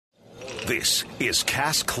This is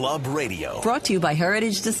Cask Club Radio. Brought to you by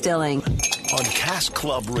Heritage Distilling. On Cask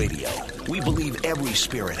Club Radio, we believe every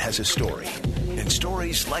spirit has a story. And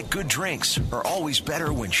stories, like good drinks, are always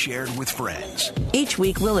better when shared with friends. Each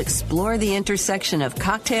week, we'll explore the intersection of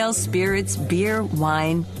cocktails, spirits, beer,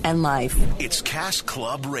 wine, and life. It's Cask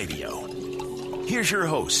Club Radio. Here's your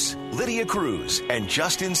hosts, Lydia Cruz and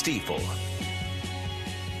Justin Stiefel.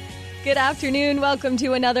 Good afternoon. Welcome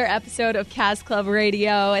to another episode of Cask Club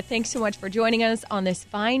Radio. Thanks so much for joining us on this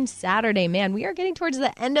fine Saturday. Man, we are getting towards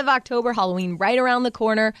the end of October, Halloween right around the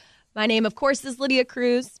corner. My name, of course, is Lydia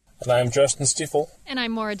Cruz. And I'm Justin Stiefel. And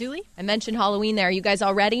I'm Maura Dooley. I mentioned Halloween there. Are you guys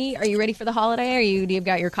all ready? Are you ready for the holiday? You've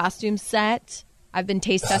got your costumes set? I've been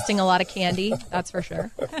taste testing a lot of candy, that's for sure.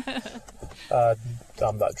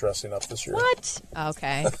 I'm not dressing up this year. What?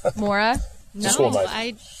 Okay. Maura? No,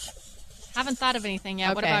 I haven't thought of anything yet.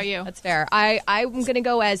 Okay, what about you? That's fair. I'm going to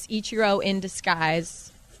go as Ichiro in disguise.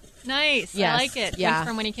 Nice. Yes. I like it. Yeah. Like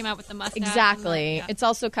from when he came out with the mustache. Exactly. Yeah. It's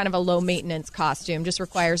also kind of a low-maintenance costume. Just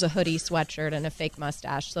requires a hoodie, sweatshirt, and a fake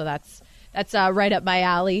mustache. So that's right up my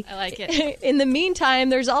alley. I like it. In the meantime,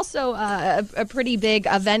 there's also a pretty big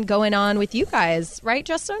event going on with you guys. Right,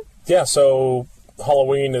 Justin? Yeah, so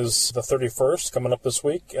Halloween is the 31st, coming up this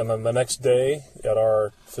week. And then the next day at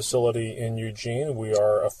our facility in Eugene, we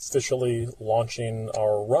are officially launching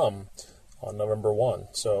our rum on November 1.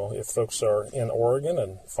 So if folks are in Oregon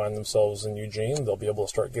and find themselves in Eugene, they'll be able to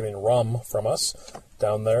start getting rum from us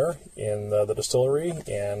down there in the distillery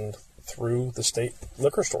and through the state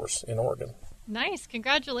liquor stores in Oregon. Nice.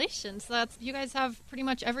 Congratulations. You guys have pretty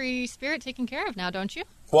much every spirit taken care of now, don't you?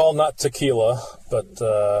 Well, not tequila, but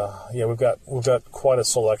yeah, we've got quite a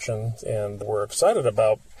selection, and we're excited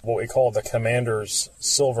about what we call the Commander's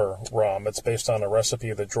Silver Rum. It's based on a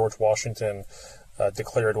recipe that George Washington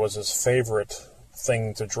declared was his favorite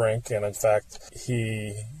thing to drink, and in fact,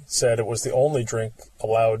 he said it was the only drink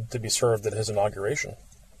allowed to be served at his inauguration.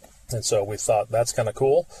 And so we thought that's kind of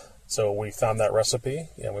cool. So we found that recipe,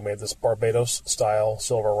 and we made this Barbados-style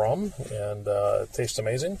silver rum, and it tastes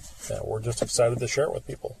amazing. And we're just excited to share it with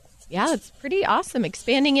people. Yeah, it's pretty awesome.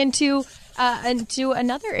 Expanding into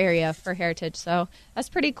another area for Heritage, so that's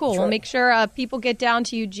pretty cool. We'll make sure people get down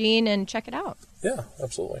to Eugene and check it out. Yeah,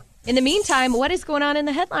 absolutely. In the meantime, what is going on in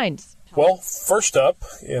the headlines? Well, first up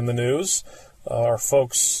in the news, our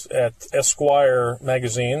folks at Esquire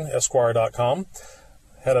magazine, Esquire.com,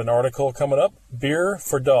 had an article coming up. Beer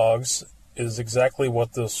for dogs is exactly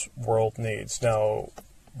what this world needs. Now,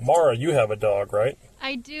 Maura, you have a dog, right?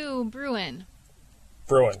 I do. Bruin.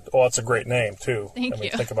 Bruin. Oh, that's a great name, too. Thank you.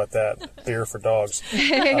 Think about that. Beer for dogs.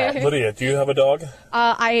 Lydia, do you have a dog?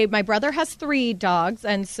 My brother has 3 dogs,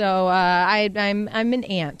 and so I'm an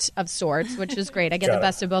aunt of sorts, which is great. I get the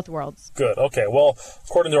best of both worlds. Good. Okay. Well,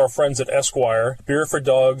 according to our friends at Esquire, Beer for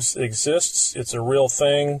Dogs exists. It's a real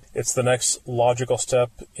thing. It's the next logical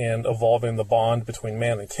step in evolving the bond between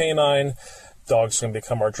man and canine. Dogs can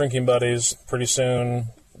become our drinking buddies pretty soon.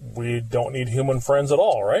 We don't need human friends at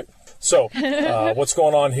all, right? So, what's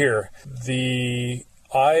going on here? The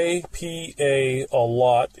IPA a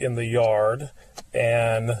lot in the yard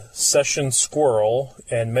and Session Squirrel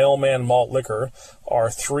and Mailman Malt Liquor are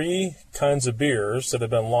 3 kinds of beers that have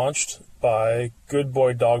been launched by Good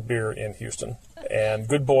Boy Dog Beer in Houston. And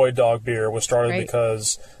Good Boy Dog Beer was started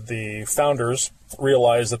because the founders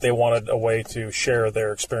realized that they wanted a way to share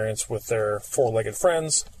their experience with their 4-legged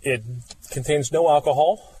friends. It contains no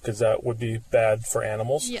alcohol, because that would be bad for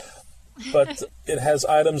animals. Yeah. But it has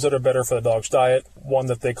items that are better for the dog's diet. One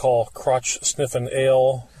that they call crotch sniffin'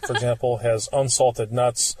 ale, for example, has unsalted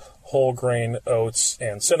nuts, whole grain oats,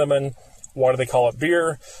 and cinnamon. Why do they call it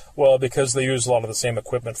beer? Well, because they use a lot of the same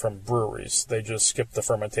equipment from breweries. They just skip the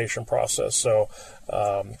fermentation process. So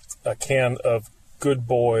a can of Good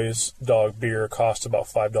Boys dog beer costs about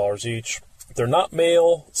 $5 each. They're not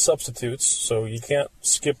male substitutes, so you can't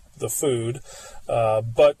skip the food.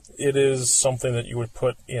 But it is something that you would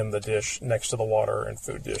put in the dish next to the water and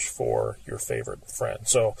food dish for your favorite friend.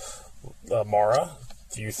 So, Maura,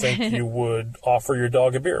 do you think you would offer your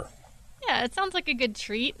dog a beer? Yeah, it sounds like a good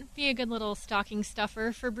treat. Be a good little stocking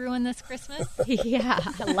stuffer for Bruin this Christmas. Yeah,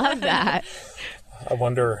 I love that. I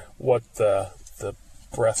wonder what the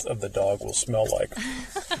breath of the dog will smell like.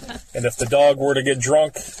 And if the dog were to get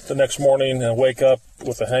drunk the next morning and wake up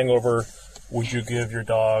with a hangover, would you give your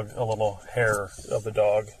dog a little hair of the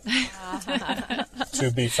dog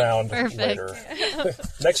to be found later?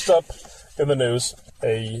 Next up in the news,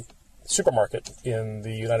 a supermarket in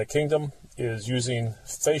the United Kingdom is using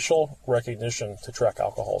facial recognition to track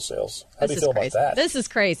alcohol sales. How do you feel about that? This is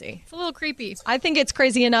crazy. It's a little creepy. I think it's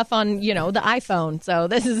crazy enough on, the iPhone. So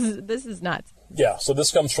this is nuts. Yeah, so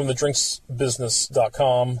this comes from the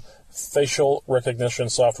drinksbusiness.com, facial recognition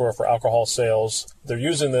software for alcohol sales. They're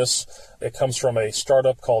using this. It comes from a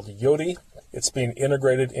startup called Yoti. It's being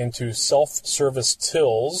integrated into self-service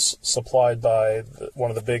tills supplied by one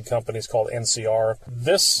of the big companies called NCR.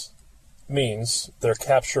 This means they're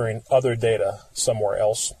capturing other data somewhere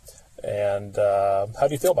else. And how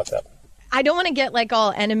do you feel about that? I don't want to get like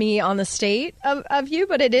all enemy on the state of you,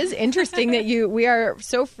 but it is interesting that we are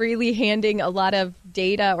so freely handing a lot of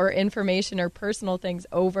data or information or personal things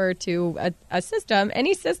over to a system.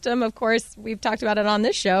 Any system, of course, we've talked about it on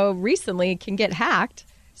this show recently, can get hacked.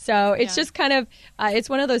 So it's just kind of, it's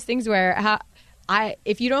one of those things where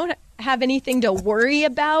if you don't have anything to worry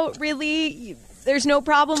about, really, there's no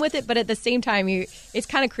problem with it. But at the same time, it's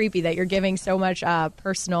kind of creepy that you're giving so much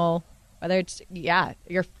personal, whether it's,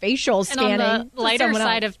 your facial scanning. And on the lighter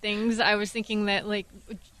side of things, I was thinking that, like,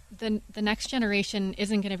 the next generation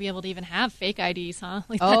isn't going to be able to even have fake IDs, huh?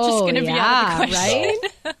 Like, that's just going to be out of the question.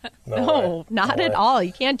 Right? No, not at all.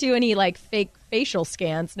 You can't do any, like, fake facial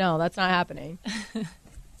scans. No, that's not happening.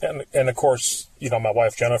 And of course, my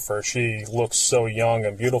wife, Jennifer, she looks so young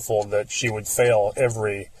and beautiful that she would fail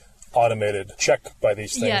every automated check by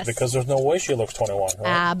these things because there's no way she looks 21. Right?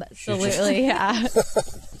 Absolutely, yeah.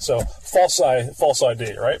 So false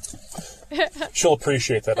ID, right? She'll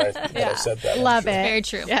appreciate that I said that. Love it. Very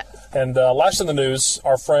true. Yeah. And last in the news,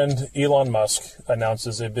 our friend Elon Musk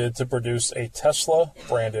announces a bid to produce a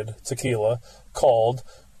Tesla-branded tequila called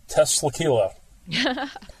Teslaquila.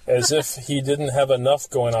 As if he didn't have enough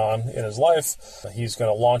going on in his life, he's going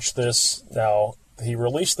to launch this. Now, he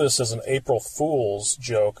released this as an April Fool's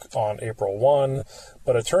joke on April 1,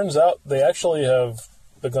 but it turns out they actually have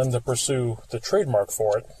begun to pursue the trademark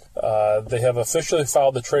for it. They have officially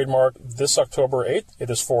filed the trademark this October 8th. It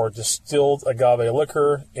is for distilled agave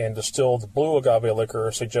liquor and distilled blue agave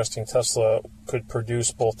liquor, suggesting Tesla could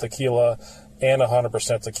produce both tequila and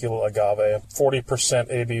 100% tequila agave. 40%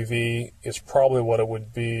 ABV is probably what it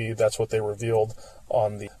would be. That's what they revealed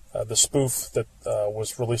on the spoof that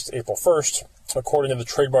was released April 1st. According to the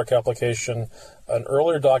trademark application, an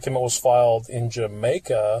earlier document was filed in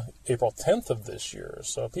Jamaica April 10th of this year.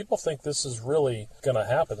 So people think this is really going to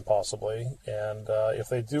happen, possibly. And if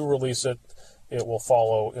they do release it, it will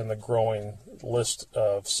follow in the growing list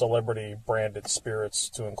of celebrity-branded spirits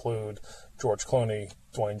to include George Clooney,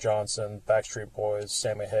 Dwayne Johnson, Backstreet Boys,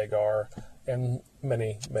 Sammy Hagar, and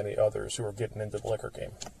many, many others who are getting into the liquor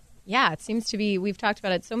game. Yeah, it seems to be, we've talked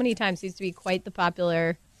about it so many times, seems to be quite the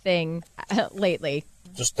popular thing lately.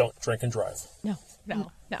 Just don't drink and drive. No.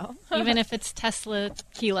 Even if it's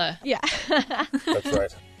Teslaquila. Yeah. That's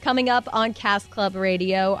right. Coming up on Cask Club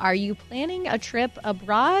Radio, are you planning a trip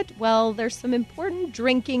abroad? Well, there's some important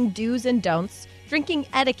drinking do's and don'ts, drinking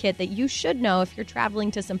etiquette that you should know if you're traveling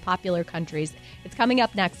to some popular countries. It's coming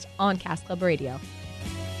up next on Cask Club Radio.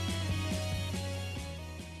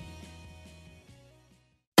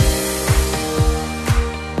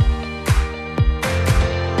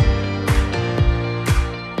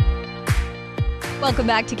 Welcome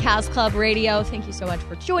back to Cask Club Radio. Thank you so much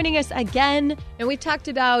for joining us again. And we've talked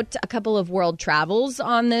about a couple of world travels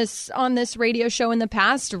on this radio show in the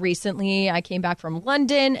past. Recently, I came back from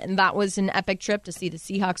London, and that was an epic trip to see the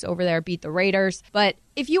Seahawks over there beat the Raiders. But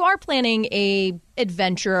if you are planning a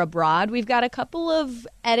adventure abroad, we've got a couple of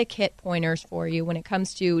etiquette pointers for you when it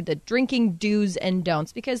comes to the drinking do's and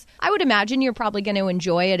don'ts, because I would imagine you're probably going to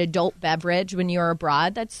enjoy an adult beverage when you're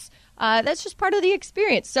abroad. That's just part of the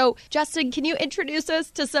experience. So, Justin, can you introduce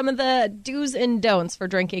us to some of the do's and don'ts for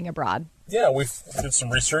drinking abroad? Yeah, we've did some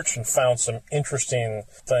research and found some interesting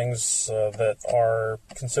things that are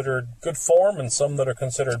considered good form and some that are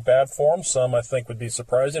considered bad form. Some I think would be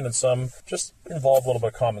surprising and some just involve a little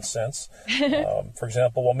bit of common sense. For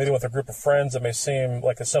example, while meeting with a group of friends, it may seem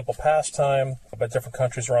like a simple pastime, but different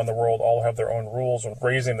countries around the world all have their own rules of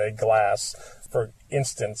raising a glass. For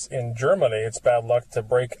instance, in Germany, it's bad luck to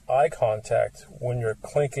break eye contact when you're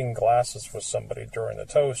clinking glasses with somebody during the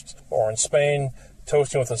toast. Or in Spain,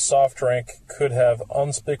 toasting with a soft drink could have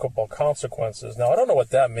unspeakable consequences. Now, I don't know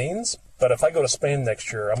what that means, but if I go to Spain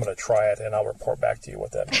next year, I'm going to try it, and I'll report back to you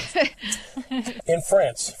what that means. In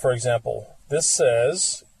France, for example, this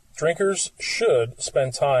says drinkers should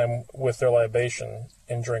spend time with their libation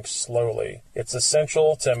and drink slowly. It's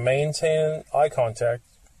essential to maintain eye contact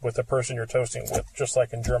with the person you're toasting with, just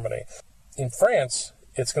like in Germany. In France,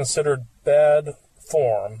 it's considered bad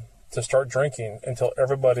form to start drinking until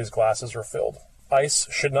everybody's glasses are filled. Ice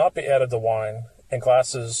should not be added to wine, and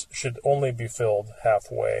glasses should only be filled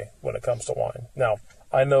halfway when it comes to wine. Now,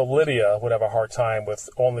 I know Lydia would have a hard time with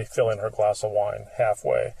only filling her glass of wine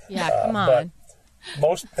halfway. Yeah, come on. But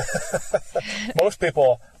most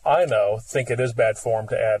people I know think it is bad form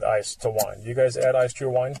to add ice to wine. You guys add ice to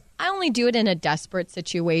your wine? I only do it in a desperate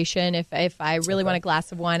situation. If I really want a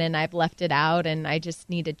glass of wine and I've left it out and I just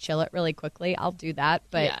need to chill it really quickly, I'll do that.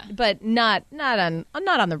 But not on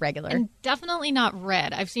the regular. And definitely not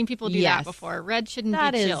red. I've seen people do that before. Red shouldn't be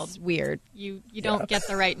chilled. That is weird. You don't get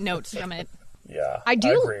the right notes from it. Yeah, I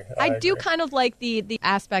agree. I do agree. kind of like the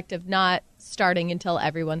aspect of not starting until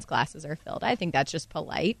everyone's glasses are filled. I think that's just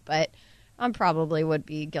polite, but I probably would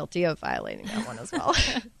be guilty of violating that one as well.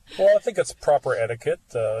 Well, I think it's proper etiquette.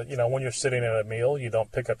 When you're sitting at a meal, you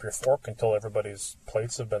don't pick up your fork until everybody's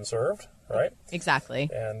plates have been served, right? Exactly.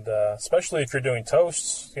 And especially if you're doing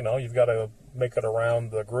toasts, you've got to make it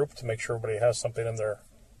around the group to make sure everybody has something in their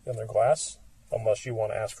glass, unless you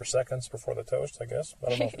want to ask for seconds before the toast, I guess.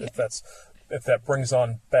 I don't know if that brings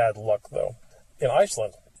on bad luck, though. In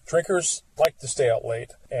Iceland, drinkers like to stay out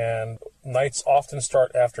late, and nights often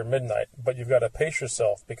start after midnight, but you've got to pace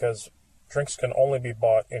yourself because drinks can only be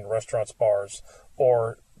bought in restaurants, bars,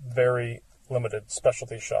 or very limited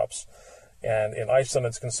specialty shops. And in Iceland,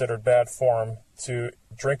 it's considered bad form to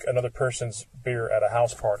drink another person's beer at a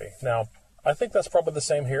house party. Now, I think that's probably the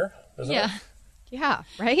same here, isn't it? Yeah,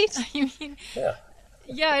 right?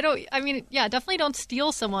 Definitely don't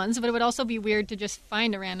steal someone's, but it would also be weird to just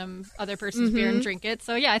find a random other person's beer and drink it.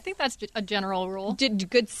 So, I think that's a general rule.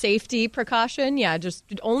 Good safety precaution. Yeah, just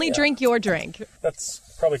only drink your drink. That's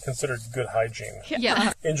probably considered good hygiene.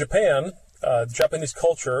 Yeah. In Japan, Japanese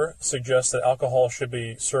culture suggests that alcohol should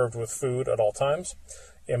be served with food at all times.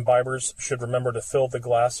 Imbibers should remember to fill the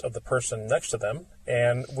glass of the person next to them.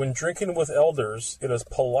 And when drinking with elders, it is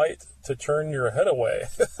polite to turn your head away.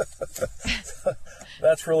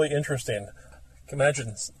 That's really interesting.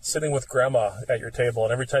 Imagine sitting with grandma at your table,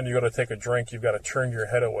 and every time you go to take a drink, you've got to turn your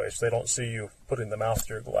head away so they don't see you putting the mouth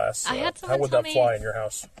to your glass. How would that fly in your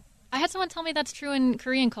house? I had someone tell me that's true in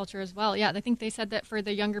Korean culture as well. Yeah, I think they said that for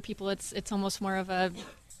the younger people, it's almost more of a,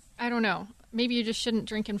 I don't know, maybe you just shouldn't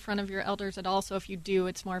drink in front of your elders at all. So if you do,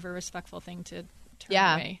 it's more of a respectful thing to turn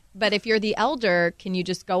away. But if you're the elder, can you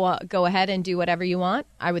just go ahead and do whatever you want?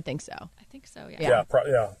 I would think so. I think so, Yeah,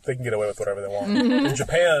 they can get away with whatever they want. In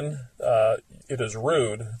Japan, it is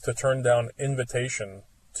rude to turn down invitation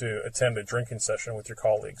to attend a drinking session with your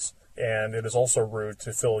colleagues. And it is also rude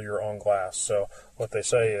to fill your own glass. So what they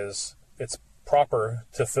say is it's proper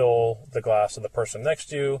to fill the glass of the person next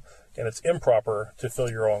to you, and it's improper to fill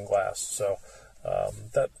your own glass. So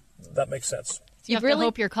that makes sense. You have to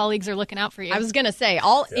hope your colleagues are looking out for you. I was going to say,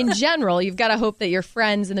 in general, you've got to hope that your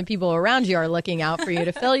friends and the people around you are looking out for you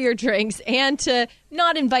to fill your drinks and to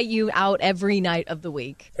not invite you out every night of the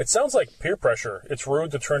week. It sounds like peer pressure. It's rude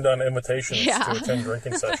to turn down invitations to attend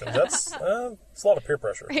drinking sessions. It's a lot of peer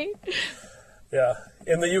pressure. Right? Yeah.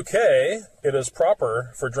 In the UK, it is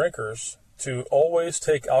proper for drinkers to always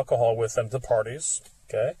take alcohol with them to parties.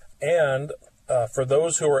 Okay. And for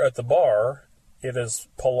those who are at the bar, it is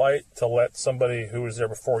polite to let somebody who was there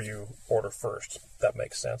before you order first. That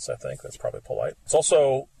makes sense, I think. That's probably polite. It's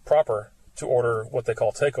also proper to order what they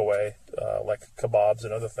call takeaway, like kebabs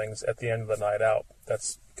and other things, at the end of the night out.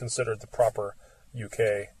 That's considered the proper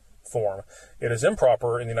UK form. It is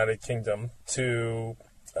improper in the United Kingdom to,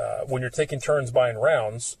 when you're taking turns buying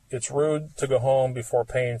rounds, it's rude to go home before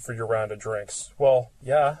paying for your round of drinks. Well,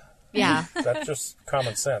 yeah. That's just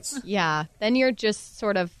common sense. Yeah. Then you're just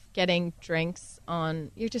sort of getting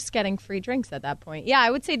you're just getting free drinks at that point. Yeah,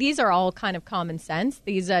 I would say these are all kind of common sense.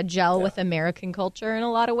 These gel with American culture in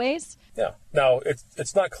a lot of ways. Yeah. Now,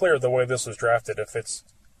 it's not clear the way this was drafted if it's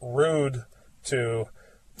rude to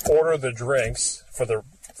order the drinks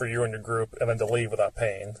for you and your group and then to leave without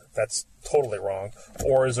paying. That's totally wrong.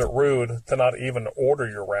 Or is it rude to not even order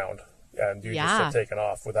your round and you just have taken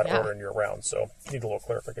off without ordering your round? So need a little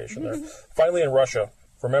clarification there. Finally, in Russia,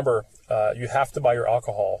 remember, you have to buy your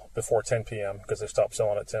alcohol before 10 p.m. because they stop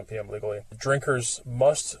selling at 10 p.m. legally. Drinkers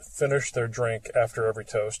must finish their drink after every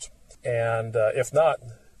toast. And if not,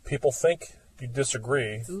 people think you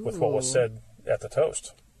disagree with what was said at the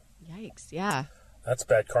toast. Yikes, yeah. That's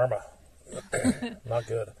bad karma. Not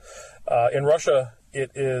good. In Russia,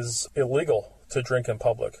 it is illegal to drink in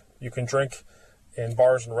public. You can drink in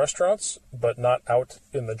bars and restaurants, but not out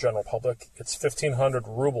in the general public. It's 1,500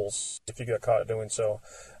 rubles if you get caught doing so.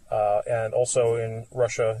 And also in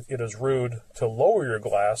Russia, it is rude to lower your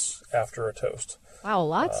glass after a toast. Wow, a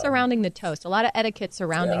lot surrounding the toast. A lot of etiquette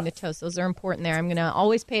surrounding the toast. Those are important there. I'm going to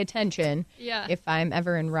always pay attention if I'm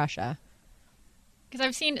ever in Russia. Because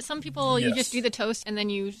I've seen some people, you just do the toast and then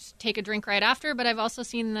you take a drink right after. But I've also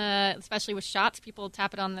seen especially with shots, people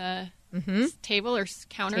tap it on the table or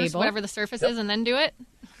counters, whatever the surface is, and then do it.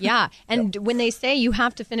 Yeah. And when they say you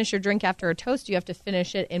have to finish your drink after a toast, you have to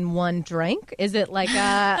finish it in one drink. Is it like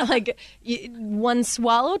one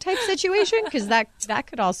swallow type situation? Because that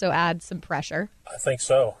could also add some pressure. I think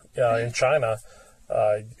so. In China,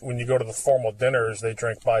 when you go to the formal dinners, they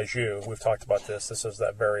drink baijiu. We've talked about this. This is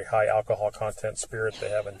that very high alcohol content spirit they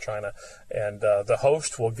have in China. And the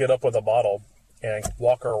host will get up with a bottle and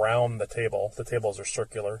walk around the table. The tables are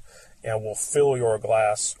circular, and will fill your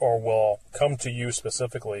glass, or will come to you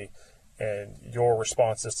specifically, and your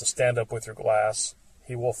response is to stand up with your glass.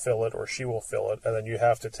 He will fill it or she will fill it, and then you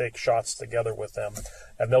have to take shots together with them.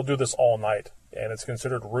 And they'll do this all night, and it's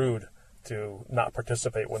considered rude to not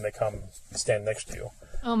participate when they come stand next to you.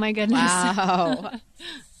 Oh, my goodness. Wow.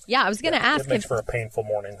 Yeah, I was going to ask. It makes for a painful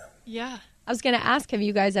morning. Yeah. I was going to ask, have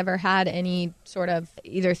you guys ever had any sort of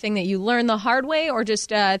either thing that you learned the hard way or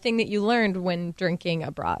just a thing that you learned when drinking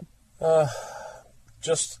abroad?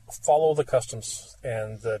 Just follow the customs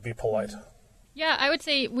and be polite. Yeah, I would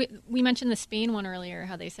say we mentioned the Spain one earlier,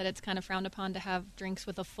 how they said it's kind of frowned upon to have drinks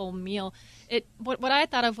with a full meal. What I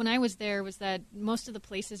thought of when I was there was that most of the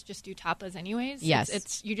places just do tapas anyways. Yes.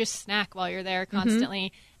 It's you just snack while you're there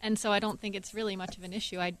constantly. And so I don't think it's really much of an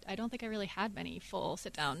issue. I don't think I really had many full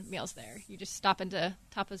sit-down meals there. You just stop into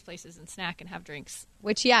tapas places and snack and have drinks.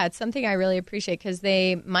 Which, yeah, it's something I really appreciate because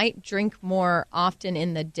they might drink more often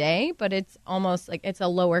in the day, but it's almost like it's a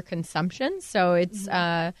lower consumption. So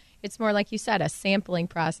it's more, like you said, a sampling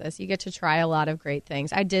process. You get to try a lot of great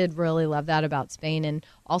things. I did really love that about Spain and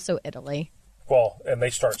also Italy. Well, and they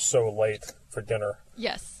start so late for dinner.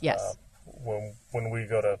 Yes. Yes. When we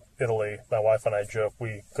go to Italy, my wife and I joke,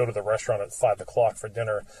 we go to the restaurant at 5 o'clock for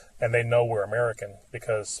dinner, and they know we're American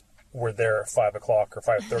because we're there at 5 o'clock or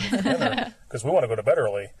 5:30 for dinner because we want to go to bed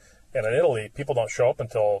early. And in Italy, people don't show up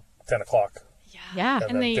until 10 o'clock. Yeah.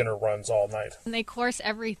 And then dinner runs all night. And they course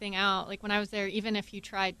everything out. Like when I was there, even if you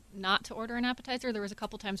tried not to order an appetizer, there was a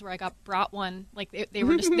couple times where I got brought one. Like they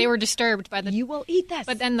were disturbed by the. You will eat this.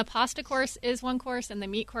 But then the pasta course is one course, and the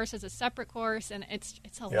meat course is a separate course, and it's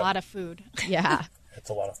a lot of food. Yeah, it's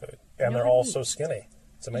a lot of food, and they're all so skinny.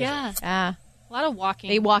 It's amazing. Yeah. A lot of walking.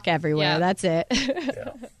 They walk everywhere. Yeah. That's it.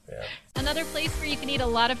 Yeah. Another place where you can eat a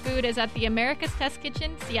lot of food is at the America's Test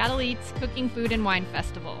Kitchen Seattle Eats Cooking Food and Wine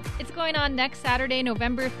Festival. It's going on next Saturday,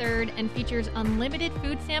 November 3rd, and features unlimited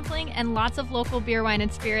food sampling and lots of local beer, wine,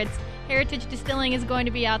 and spirits. Heritage Distilling is going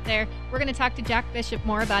to be out there. We're going to talk to Jack Bishop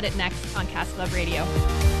more about it next on Cask Club Radio.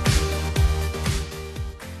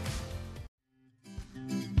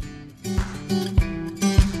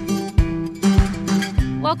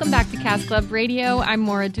 Welcome back to Cask Club Radio. I'm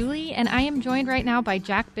Maura Dooley, and I am joined right now by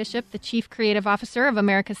Jack Bishop, the Chief Creative Officer of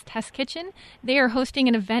America's Test Kitchen. They are hosting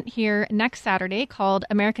an event here next Saturday called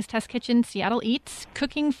America's Test Kitchen Seattle Eats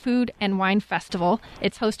Cooking, Food, and Wine Festival.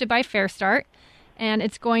 It's hosted by Fair Start, and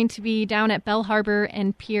it's going to be down at Bell Harbor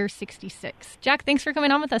and Pier 66. Jack, thanks for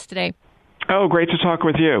coming on with us today. Oh, great to talk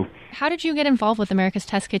with you. How did you get involved with America's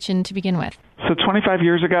Test Kitchen to begin with? So 25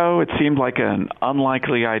 years ago, it seemed like an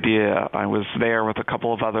unlikely idea. I was there with a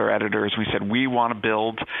couple of other editors. We said, we want to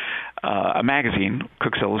build a magazine,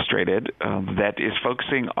 Cooks Illustrated, that is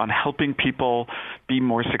focusing on helping people be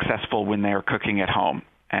more successful when they're cooking at home.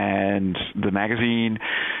 And the magazine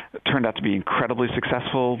turned out to be incredibly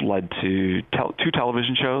successful, led to two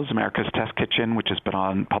television shows, America's Test Kitchen, which has been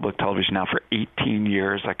on public television now for 18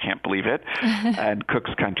 years. I can't believe it. And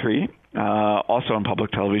Cook's Country, also on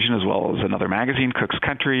public television, as well as another magazine, Cook's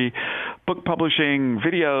Country, book publishing,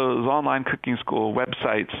 videos, online cooking school,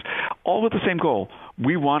 websites, all with the same goal.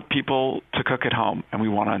 We want people to cook at home, and we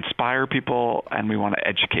want to inspire people, and we want to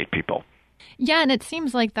educate people. Yeah, and it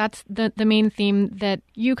seems like that's the main theme, that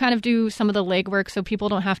you kind of do some of the legwork so people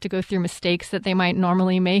don't have to go through mistakes that they might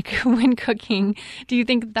normally make when cooking. Do you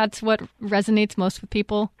think that's what resonates most with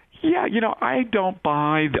people? Yeah, I don't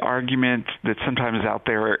buy the argument that sometimes is out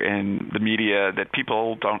there in the media that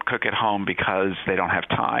people don't cook at home because they don't have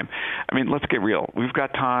time. I mean, let's get real. We've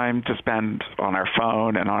got time to spend on our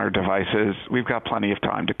phone and on our devices. We've got plenty of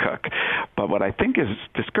time to cook. But what I think is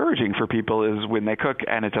discouraging for people is when they cook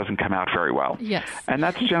and it doesn't come out very well. Yes. And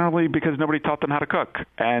that's generally because nobody taught them how to cook.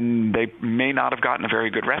 And they may not have gotten a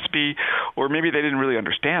very good recipe, or maybe they didn't really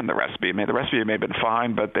understand the recipe. The recipe may have been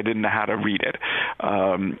fine, but they didn't know how to read it.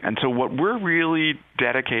 And so what we're really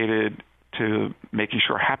dedicated to making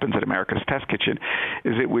sure happens at America's Test Kitchen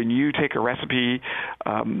is that when you take a recipe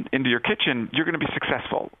into your kitchen, you're going to be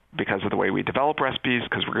successful because of the way we develop recipes,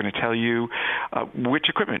 because we're going to tell you which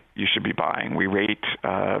equipment you should be buying. We rate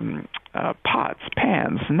pots,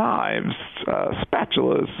 pans, knives,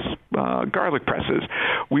 spatulas, garlic presses.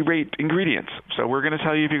 We rate ingredients. So we're going to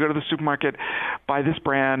tell you, if you go to the supermarket, buy this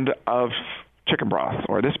brand of chicken broth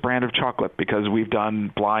or this brand of chocolate because we've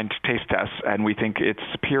done blind taste tests and we think it's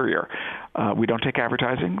superior. We don't take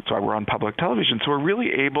advertising. That's why we're on public television. So we're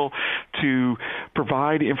really able to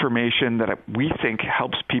provide information that we think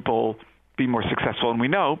helps people be more successful. And we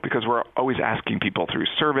know because we're always asking people through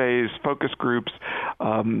surveys, focus groups,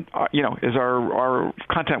 is our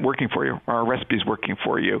content working for you? Are our recipes working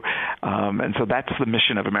for you? And so that's the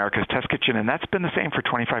mission of America's Test Kitchen. And that's been the same for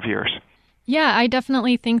 25 years. Yeah, I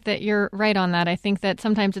definitely think that you're right on that. I think that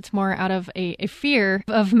sometimes it's more out of a fear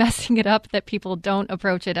of messing it up that people don't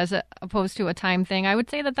approach it as opposed to a time thing. I would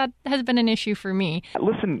say that has been an issue for me.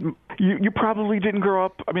 Listen, you probably didn't grow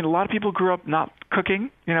up. I mean, a lot of people grew up not cooking.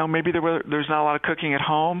 Maybe there's not a lot of cooking at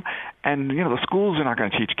home. And, the schools are not going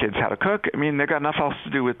to teach kids how to cook. I mean, they've got enough else to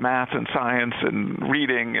do with math and science and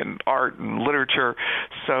reading and art and literature.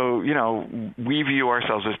 So, we view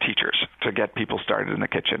ourselves as teachers to get people started in the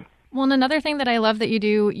kitchen. Well, and another thing that I love that you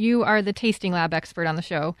do, you are the tasting lab expert on the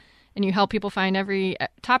show, and you help people find every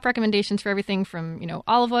top recommendations for everything from,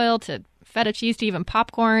 olive oil to feta cheese to even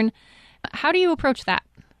popcorn. How do you approach that?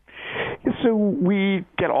 So we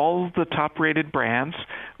get all the top-rated brands.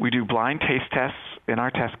 We do blind taste tests in our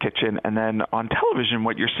test kitchen, and then on television,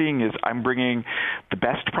 what you're seeing is I'm bringing the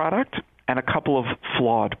best product and a couple of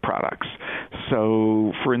flawed products.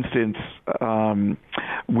 So, for instance,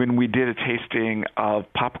 when we did a tasting of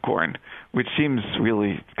popcorn, which seems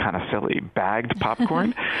really kind of silly, bagged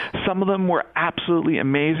popcorn, some of them were absolutely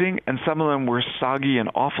amazing, and some of them were soggy and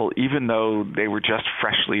awful, even though they were just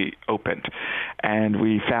freshly opened. And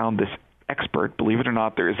we found this expert, believe it or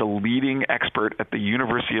not, there is a leading expert at the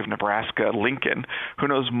University of Nebraska, Lincoln, who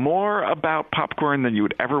knows more about popcorn than you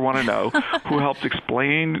would ever want to know, who helped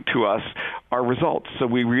explain to us our results. So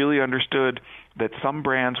we really understood that some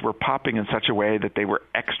brands were popping in such a way that they were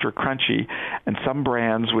extra crunchy, and some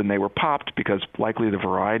brands, when they were popped, because likely the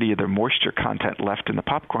variety of the moisture content left in the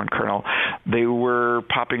popcorn kernel, they were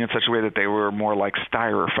popping in such a way that they were more like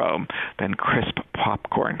styrofoam than crisp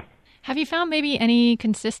popcorn. Have you found maybe any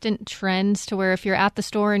consistent trends to where if you're at the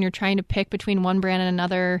store and you're trying to pick between one brand and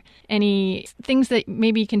another, any things that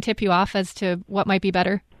maybe can tip you off as to what might be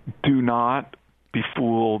better? Do not be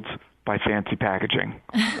fooled by fancy packaging.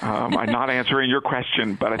 I'm not answering your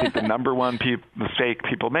question, but I think the number one mistake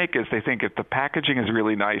people make is they think if the packaging is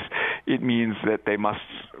really nice, it means that they must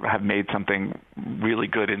have made something really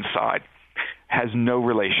good inside. Has no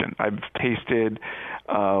relation. I've tasted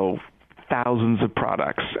thousands of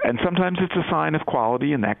products, and sometimes it's a sign of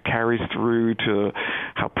quality, and that carries through to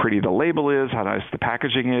how pretty the label is, how nice the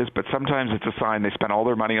packaging is, but sometimes it's a sign they spent all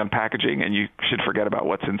their money on packaging, and you should forget about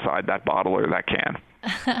what's inside that bottle or that can.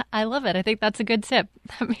 I love it. I think that's a good tip.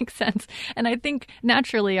 That makes sense. And I think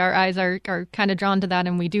naturally our eyes are kind of drawn to that,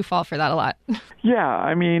 and we do fall for that a lot. Yeah,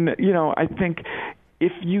 I mean, I think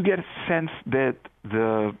if you get a sense that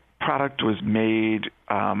the product was made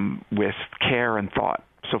with care and thought.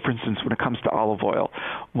 So, for instance, when it comes to olive oil,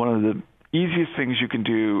 one of the easiest things you can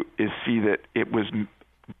do is see that it was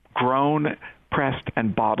grown, pressed,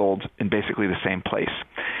 and bottled in basically the same place.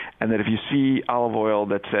 And that if you see olive oil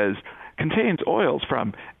that says, contains oils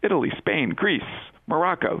from Italy, Spain, Greece,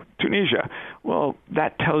 Morocco, Tunisia, well,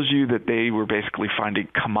 that tells you that they were basically finding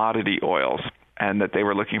commodity oils and that they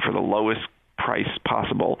were looking for the lowest price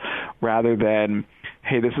possible rather than,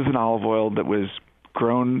 hey, this is an olive oil that was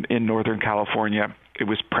grown in Northern California. It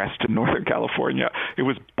was pressed in Northern California. It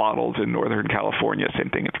was bottled in Northern California. Same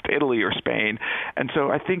thing if it's Italy or Spain. And so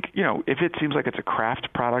I think, if it seems like it's a craft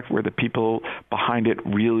product where the people behind it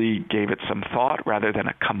really gave it some thought rather than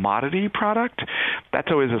a commodity product, that's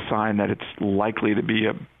always a sign that it's likely to be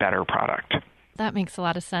a better product. That makes a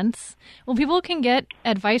lot of sense. Well, people can get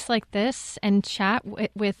advice like this and chat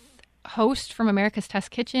with host from America's Test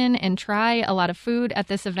Kitchen and try a lot of food at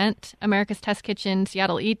this event, America's Test Kitchen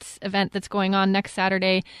Seattle Eats event that's going on next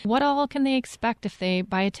Saturday. What all can they expect if they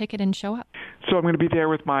buy a ticket and show up? So I'm going to be there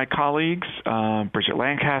with my colleagues, Bridget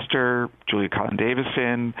Lancaster, Julia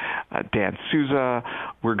Collin-Davison, Dan Souza.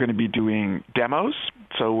 We're going to be doing demos.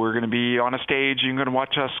 So we're going to be on a stage. You're going to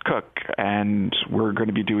watch us cook, and we're going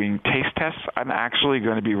to be doing taste tests. I'm actually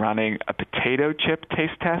going to be running a potato chip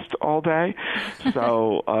taste test all day.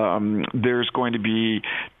 So there's going to be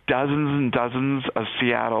dozens and dozens of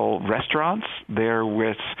Seattle restaurants there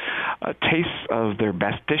with tastes of their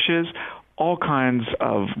best dishes, all kinds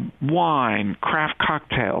of wine, craft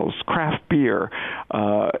cocktails, craft beer.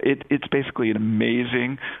 It's basically an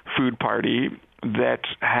amazing food party that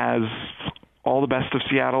has all the best of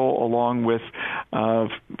Seattle, along with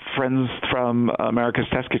friends from America's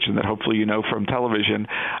Test Kitchen that hopefully you know from television,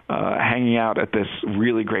 hanging out at this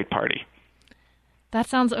really great party. That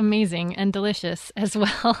sounds amazing and delicious as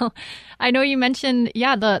well. I know you mentioned,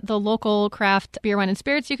 the local craft beer, wine, and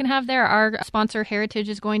spirits you can have there. Our sponsor, Heritage,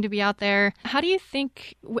 is going to be out there. How do you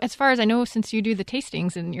think, as far as I know, since you do the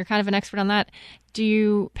tastings and you're kind of an expert on that, do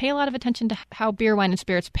you pay a lot of attention to how beer, wine, and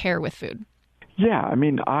spirits pair with food? Yeah, I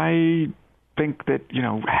mean, I think that,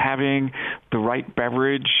 having the right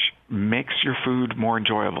beverage makes your food more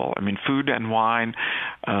enjoyable. I mean, food and wine,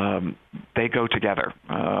 they go together.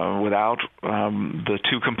 Without the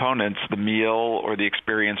two components, the meal or the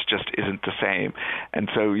experience just isn't the same. And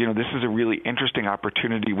so, this is a really interesting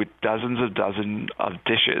opportunity with dozens of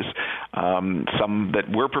dishes, some that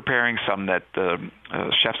we're preparing, some that the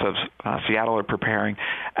chefs of Seattle are preparing.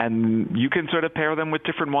 And you can sort of pair them with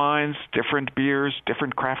different wines, different beers,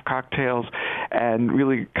 different craft cocktails, and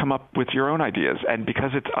really come up with your own ideas. And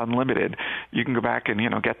because it's unlimited, you can go back and,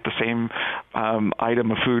 get the same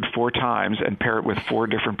item of food 4 times and pair it with 4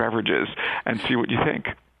 different beverages and see what you think.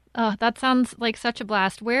 Oh, that sounds like such a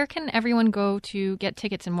blast. Where can everyone go to get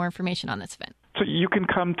tickets and more information on this event? So you can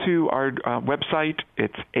come to our website.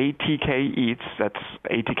 It's ATK Eats. That's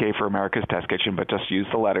ATK for America's Test Kitchen, but just use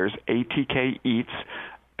the letters, atkeats.com,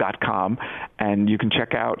 and you can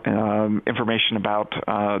check out information about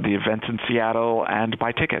the events in Seattle and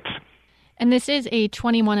buy tickets. And this is a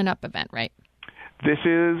 21 and up event, right? This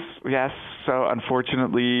is, yes. So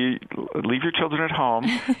unfortunately, leave your children at home.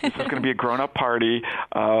 This is going to be a grown-up party,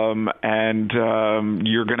 and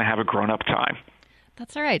you're going to have a grown-up time.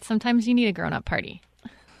 That's all right. Sometimes you need a grown-up party.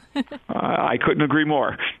 I couldn't agree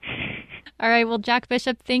more. All right. Well, Jack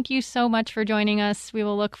Bishop, thank you so much for joining us. We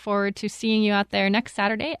will look forward to seeing you out there next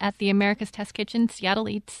Saturday at the America's Test Kitchen Seattle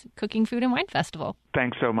Eats Cooking, Food, and Wine Festival.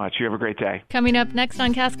 Thanks so much. You have a great day. Coming up next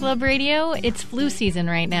on Cask Club Radio, it's flu season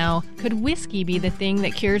right now. Could whiskey be the thing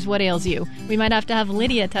that cures what ails you? We might have to have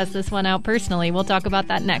Lydia test this one out personally. We'll talk about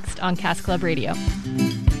that next on Cask Club Radio.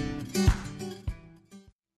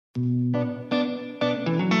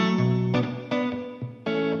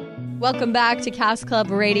 Welcome back to Cask Club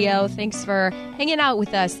Radio. Thanks for hanging out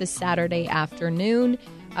with us this Saturday afternoon.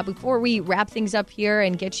 Before we wrap things up here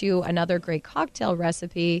and get you another great cocktail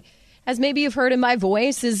recipe, as maybe you've heard in my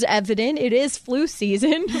voice is evident, it is flu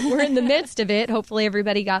season. We're in the midst of it. Hopefully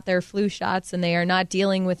everybody got their flu shots and they are not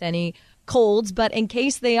dealing with any colds. But in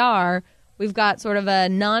case they are, we've got sort of a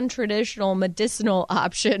non-traditional medicinal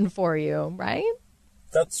option for you, right?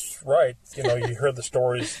 That's right. You heard the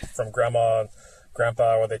stories from Grandma and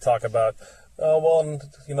Grandpa where they talk about,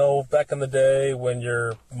 back in the day when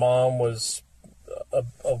your mom was a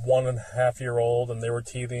 1.5-year-old and they were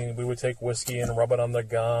teething, we would take whiskey and rub it on their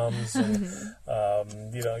gums. And,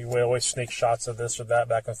 you would always sneak shots of this or that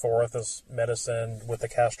back and forth as medicine with the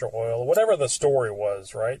castor oil, whatever the story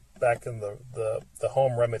was, right? Back in the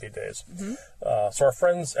home remedy days. Mm-hmm. So our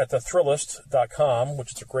friends at thethrillist.com,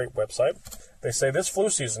 which is a great website, they say this flu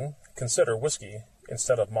season, consider whiskey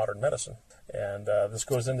instead of modern medicine. And this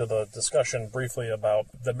goes into the discussion briefly about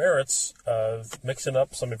the merits of mixing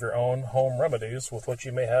up some of your own home remedies with what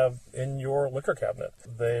you may have in your liquor cabinet.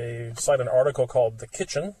 They cite an article called The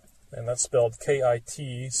Kitchen, and that's spelled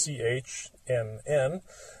KITCHNN.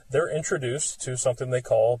 They're introduced to something they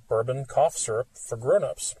call bourbon cough syrup for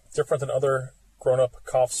grown-ups. Different than other grown-up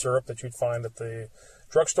cough syrup that you'd find at the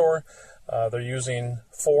drugstore. They're using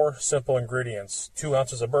 4 simple ingredients: 2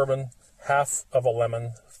 ounces of bourbon, half of a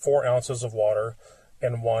lemon, 4 ounces of water,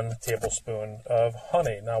 and 1 tablespoon of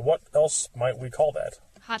honey. Now, what else might we call that?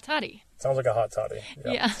 Hot toddy. Sounds like a hot toddy.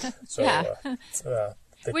 Yeah. So,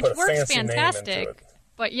 they which put a works fancy fantastic. name into it.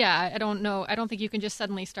 But I don't know. I don't think you can just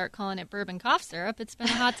suddenly start calling it bourbon cough syrup. It's been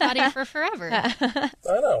a hot toddy for forever. I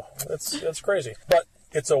know. It's crazy. But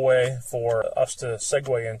it's a way for us to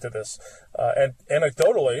segue into this. And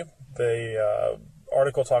anecdotally, the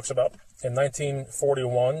article talks about in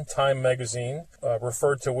 1941, Time magazine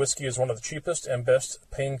referred to whiskey as one of the cheapest and best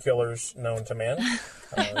painkillers known to man.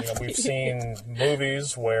 We've seen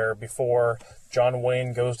movies where before John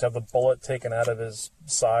Wayne goes to have the bullet taken out of his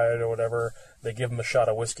side or whatever, they give him a shot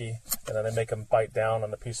of whiskey, and then they make him bite down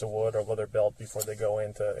on a piece of wood or leather belt before they go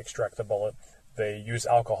in to extract the bullet. They use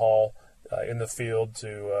alcohol in the field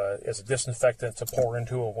as a disinfectant to pour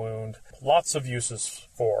into a wound. Lots of uses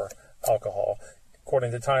for alcohol.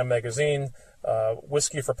 According to Time magazine,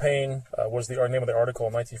 Whiskey for Pain was the name of the article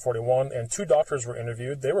in 1941, and 2 doctors were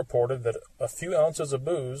interviewed. They reported that a few ounces of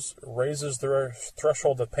booze raises their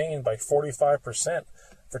threshold of pain by 45%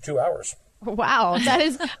 for 2 hours. Wow, that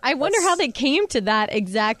is. I wonder how they came to that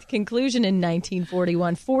exact conclusion in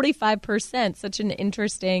 1941. 45%, such an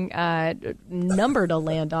interesting number to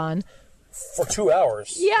land on. For 2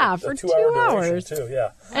 hours. Yeah, for 2 hours. Too,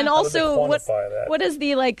 yeah. And How also, did they quantify that? what is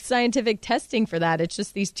the scientific testing for that? It's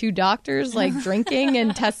just these two doctors drinking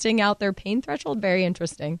and testing out their pain threshold. Very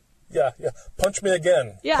interesting. Yeah. Punch me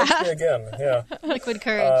again. Yeah. Punch me again. Yeah. Liquid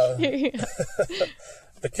courage.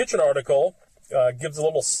 The kitchen article gives a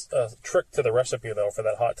little trick to the recipe, though, for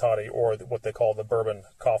that hot toddy, or what they call the bourbon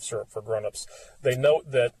cough syrup for grown-ups. They note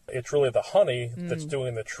that it's really the honey that's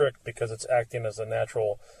doing the trick because it's acting as a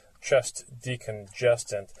natural chest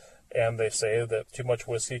decongestant. And they say that too much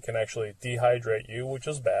whiskey can actually dehydrate you, which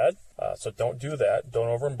is bad. So don't do that. Don't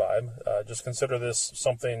over imbibe. Just consider this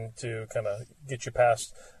something to kind of get you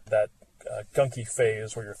past that gunky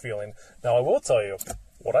phase where you're feeling. Now, I will tell you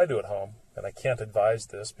what I do at home, and I can't advise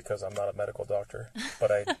this because I'm not a medical doctor,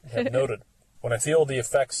 but I have noted when I feel the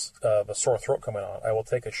effects of a sore throat coming on, I will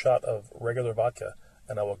take a shot of regular vodka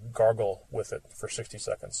and I will gargle with it for 60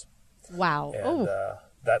 seconds. Wow. And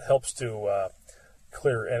that helps to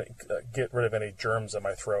clear and get rid of any germs in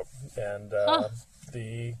my throat. And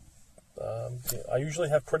I usually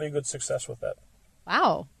have pretty good success with that.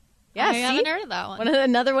 Wow. Yeah, I haven't heard of that one.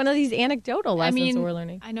 Another one of these anecdotal lessons we're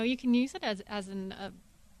learning. I know you can use it as an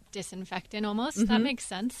disinfectant almost. That makes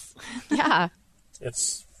sense. Yeah.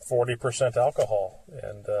 It's 40% alcohol,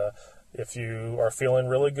 and if you are feeling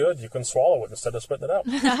really good, you can swallow it instead of spitting it out.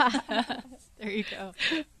 There you go.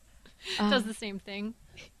 Does the same thing.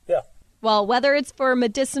 Yeah. Well, whether it's for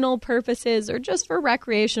medicinal purposes or just for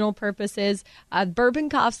recreational purposes, bourbon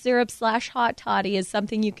cough syrup / hot toddy is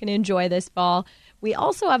something you can enjoy this fall. We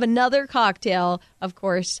also have another cocktail, of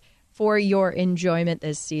course, for your enjoyment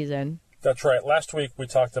this season. That's right. Last week we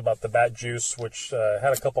talked about the bat juice, which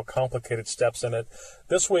had a couple complicated steps in it.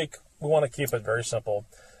 This week we want to keep it very simple.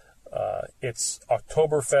 It's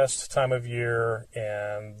Oktoberfest time of year,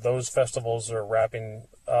 and those festivals are wrapping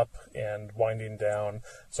up and winding down.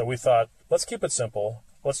 So we thought, let's keep it simple.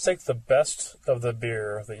 Let's take the best of the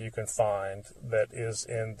beer that you can find that is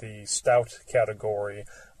in the stout category,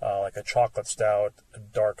 like a chocolate stout, a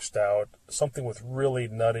dark stout, something with really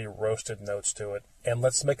nutty roasted notes to it. And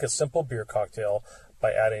let's make a simple beer cocktail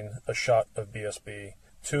by adding a shot of BSB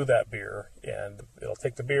to that beer. And it'll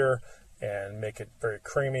take the beer and make it very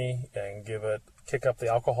creamy and kick up the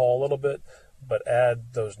alcohol a little bit, but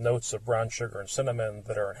add those notes of brown sugar and cinnamon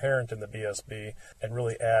that are inherent in the BSB and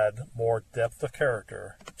really add more depth of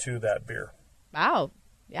character to that beer. Wow.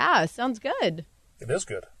 Yeah, sounds good. It is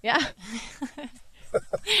good. Yeah.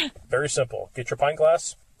 Very simple. Get your pint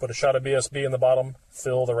glass, put a shot of BSB in the bottom,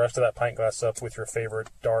 fill the rest of that pint glass up with your favorite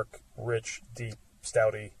dark, rich, deep,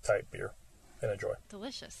 stouty type beer. And enjoy.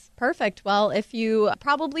 Delicious. Perfect. Well, if you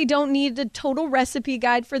probably don't need a total recipe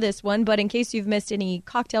guide for this one, but in case you've missed any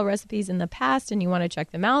cocktail recipes in the past and you want to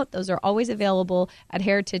check them out, those are always available at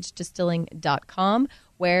heritagedistilling.com,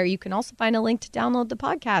 where you can also find a link to download the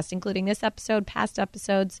podcast, including this episode, past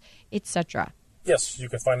episodes, etc. Yes, you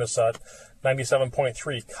can find us at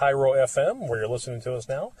 97.3 Cairo FM, where you're listening to us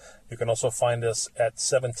now. You can also find us at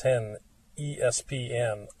 710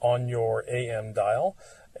 ESPN on your AM dial.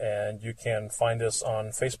 And you can find us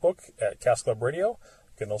on Facebook at Cask Club Radio.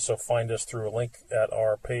 You can also find us through a link at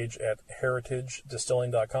our page at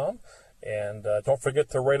heritagedistilling.com. And don't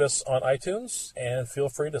forget to rate us on iTunes, and feel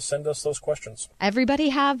free to send us those questions. Everybody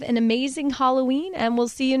have an amazing Halloween, and we'll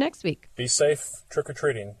see you next week. Be safe,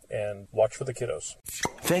 trick-or-treating, and watch for the kiddos.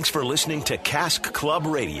 Thanks for listening to Cask Club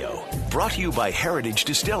Radio, brought to you by Heritage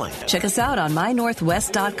Distilling. Check us out on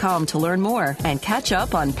mynorthwest.com to learn more and catch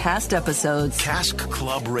up on past episodes. Cask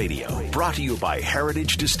Club Radio, brought to you by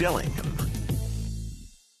Heritage Distilling.